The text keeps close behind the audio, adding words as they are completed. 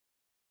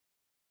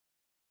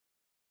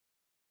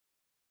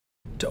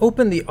To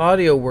open the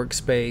audio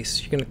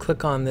workspace, you're going to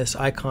click on this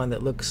icon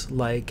that looks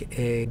like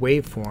a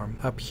waveform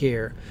up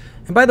here.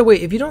 And by the way,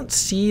 if you don't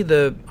see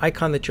the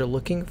icon that you're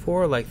looking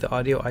for, like the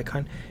audio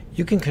icon,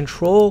 you can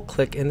control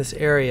click in this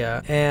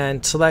area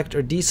and select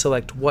or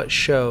deselect what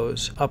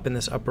shows up in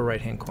this upper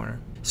right hand corner.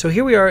 So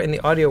here we are in the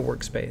audio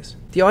workspace.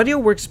 The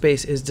audio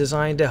workspace is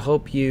designed to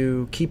help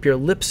you keep your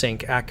lip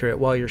sync accurate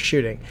while you're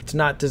shooting. It's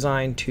not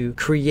designed to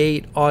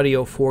create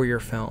audio for your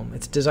film.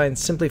 It's designed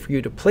simply for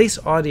you to place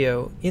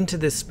audio into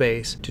this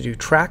space to do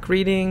track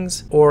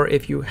readings, or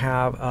if you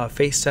have a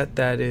face set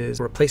that is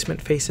replacement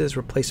faces,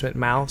 replacement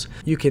mouths,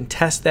 you can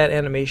test that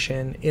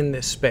animation in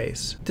this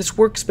space. This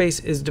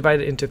workspace is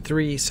divided into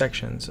 3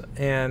 sections,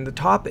 and the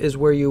top is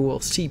where you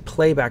will see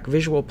playback,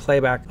 visual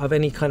playback of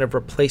any kind of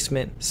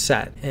replacement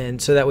set.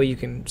 And so that way you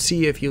can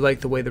see if you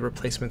like the way the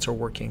replacements are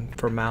working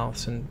for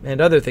mouths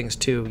and other things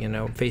too, you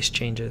know, face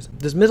changes.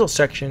 This middle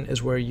section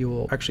is where you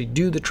will actually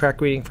do the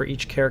track reading for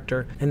each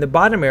character. In the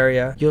bottom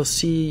area, you'll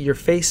see your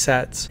face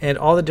sets and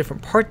all the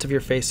different parts of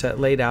your face set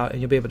laid out,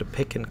 and you'll be able to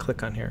pick and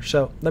click on here.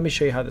 So let me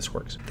show you how this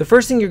works. The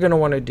first thing you're going to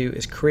want to do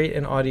is create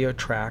an audio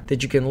track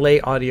that you can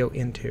lay audio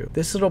into.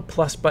 This little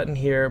plus button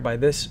here by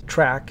this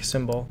track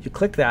symbol, you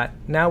click that.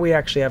 Now we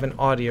actually have an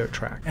audio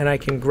track, and I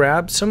can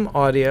grab some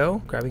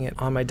audio, grabbing it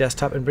on my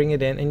desktop and bring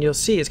it in, and you'll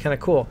see it's kind of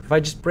cool. If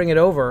I just bring it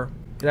over,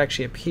 it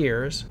actually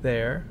appears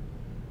there.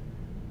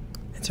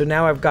 And so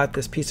now I've got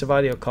this piece of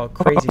audio called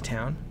Crazy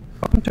Town.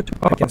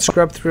 I can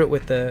scrub through it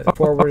with the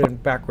forward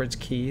and backwards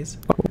keys.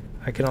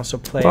 I can also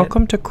play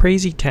Welcome to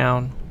Crazy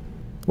Town.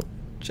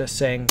 Just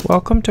saying,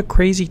 Welcome to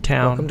Crazy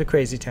Town. Welcome to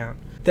Crazy Town.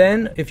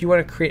 Then if you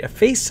want to create a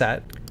face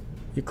set,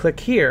 you click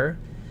here,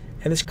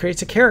 and this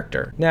creates a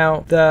character.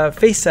 Now the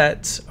face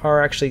sets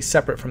are actually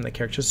separate from the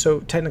characters, so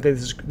technically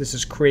this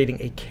is creating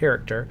a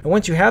character. And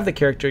once you have the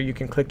character, you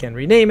can click and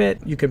rename it.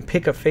 You can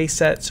pick a face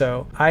set.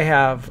 So I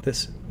have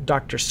this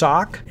Dr.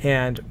 Sock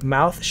and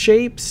mouth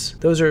shapes.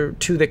 Those are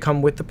 2 that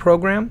come with the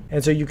program,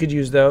 and so you could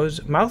use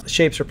those. Mouth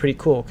shapes are pretty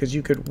cool because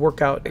you could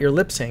work out your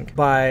lip sync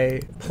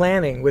by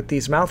planning with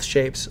these mouth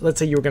shapes. Let's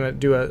say you were going to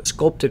do a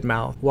sculpted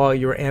mouth while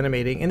you were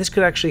animating, and this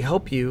could actually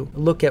help you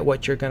look at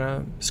what you're going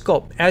to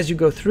sculpt. As you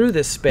go through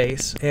this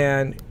space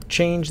and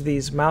change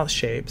these mouth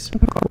shapes,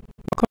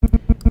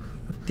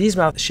 these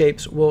mouth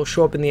shapes will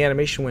show up in the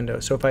animation window.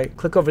 So if I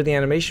click over the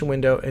animation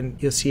window, and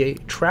you'll see a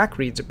track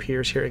reads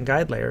appears here in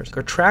guide layers.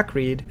 Go track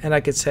read, and I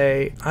could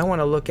say I want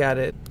to look at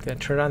it, I'm going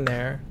to turn it on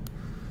there,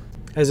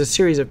 as a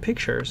series of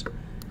pictures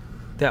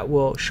that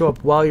will show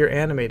up while you're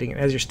animating.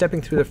 And as you're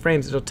stepping through the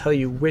frames, it'll tell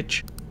you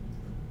which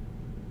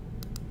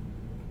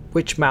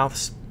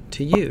mouths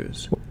to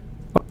use.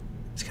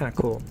 It's kind of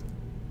cool.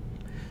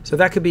 So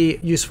that could be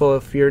useful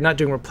if you're not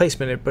doing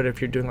replacement, but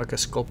if you're doing like a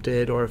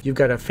sculpted, or if you've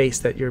got a face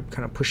that you're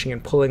kind of pushing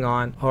and pulling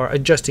on, or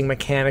adjusting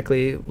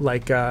mechanically,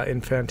 like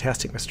in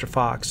Fantastic Mr.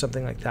 Fox,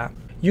 something like that.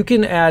 You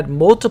can add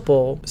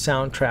multiple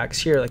soundtracks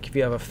here, like if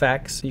you have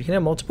effects, you can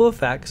have multiple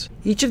effects.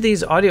 Each of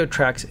these audio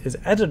tracks is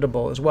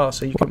editable as well,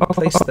 so you can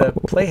place the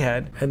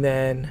playhead and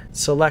then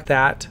select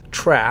that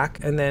track,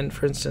 and then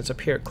for instance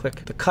up here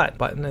click the cut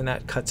button, and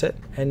that cuts it.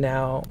 And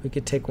now we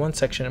could take one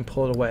section and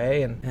pull it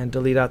away and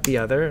delete out the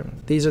other.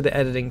 These are the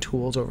editing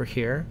tools over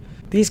here.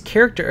 These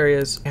character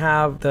areas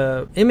have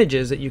the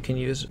images that you can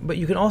use, but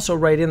you can also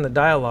write in the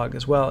dialogue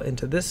as well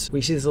into this.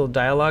 We see this little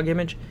dialogue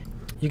image.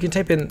 You can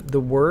type in the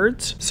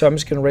words. So I'm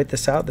just going to write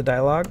this out, the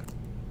dialogue.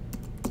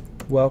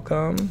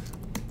 Welcome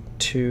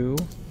to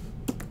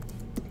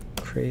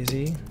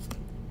Crazy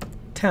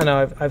Town.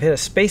 Now I've hit a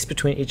space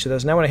between each of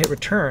those. Now when I hit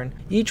return,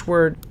 each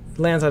word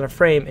lands on a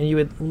frame, and you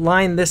would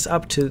line this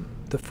up to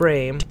the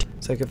frame.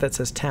 So like if that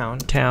says town,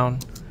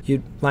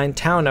 you'd line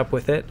town up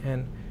with it,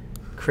 and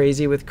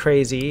crazy with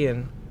crazy,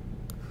 and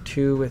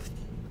 2 with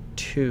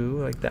 2,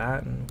 like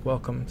that, and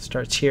welcome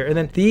starts here. And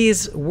then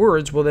these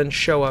words will then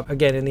show up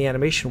again in the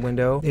animation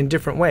window in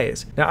different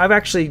ways. Now I've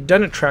actually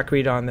done a track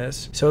read on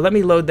this, so let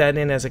me load that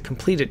in as a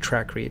completed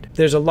track read.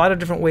 There's a lot of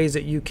different ways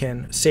that you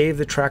can save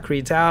the track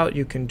reads out.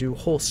 You can do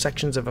whole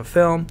sections of a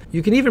film.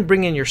 You can even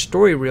bring in your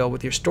story reel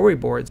with your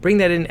storyboards, bring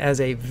that in as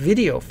a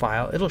video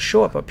file. It'll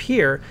show up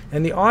here,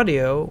 and the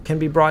audio can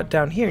be brought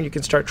down here, and you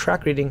can start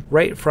track reading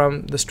right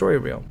from the story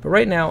reel. But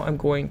right now I'm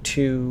going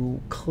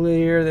to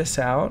clear this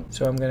out.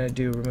 So I'm going to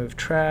do remove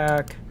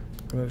track,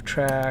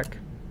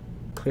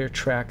 clear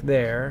track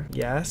there,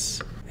 yes.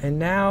 And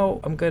now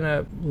I'm going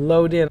to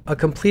load in a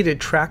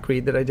completed track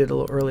read that I did a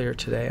little earlier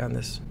today on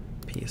this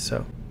piece.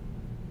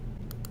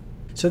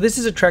 So this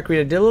is a track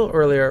read I did a little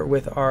earlier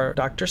with our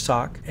Dr.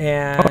 Sock,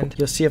 and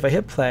you'll see if I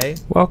hit play.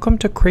 Welcome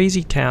to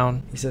Crazy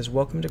Town. He says,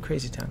 welcome to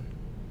Crazy Town.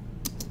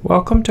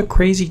 Welcome to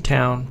Crazy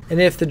Town. And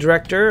if the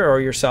director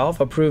or yourself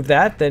approve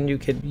that, then you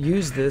could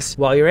use this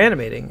while you're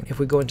animating. If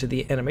we go into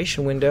the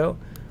animation window,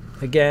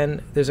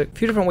 again, there's a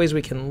few different ways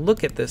we can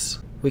look at this.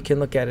 We can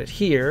look at it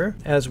here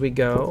as we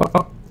go,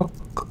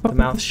 the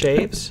mouth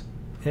shapes,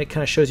 and it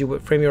kind of shows you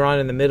what frame you're on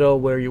in the middle,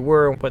 where you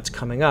were, and what's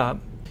coming up.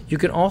 You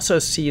can also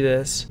see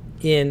this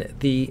in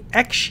the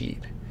X sheet.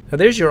 Now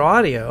there's your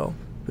audio,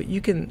 But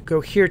you can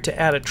go here to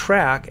add a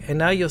track, and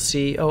now you'll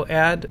see, oh,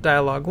 add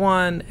dialogue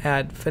 1,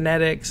 add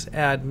phonetics,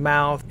 add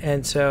mouth.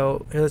 And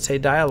so let's say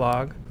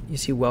dialogue. You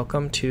see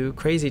welcome to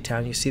Crazy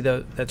Town. You see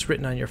that's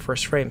written on your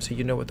first frame, so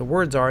you know what the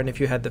words are. And if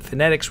you had the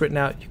phonetics written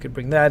out, you could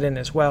bring that in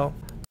as well.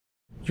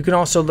 You can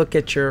also look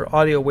at your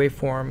audio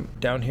waveform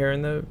down here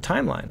in the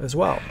timeline as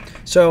well.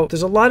 So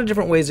there's a lot of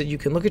different ways that you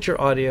can look at your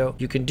audio.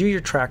 You can do your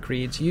track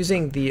reads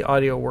using the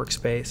audio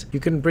workspace. You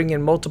can bring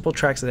in multiple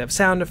tracks that have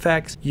sound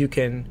effects. You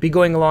can be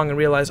going along and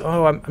realize,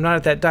 oh, I'm not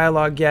at that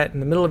dialogue yet. In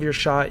the middle of your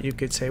shot, you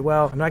could say,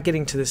 well, I'm not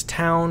getting to this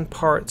town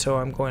part, so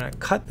I'm going to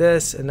cut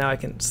this, and now I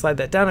can slide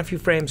that down a few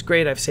frames.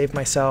 Great, I've saved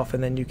myself.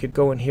 And then you could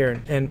go in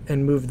here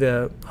and move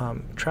the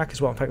track as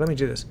well. In fact, let me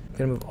do this. I'm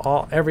going to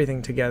move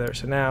everything together.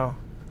 So now,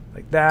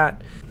 like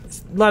that.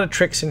 It's a lot of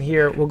tricks in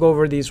here. We'll go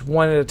over these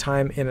one at a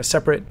time in a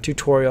separate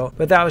tutorial,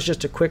 but that was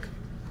just a quick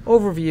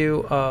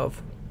overview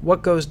of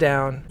what goes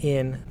down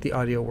in the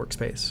audio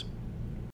workspace.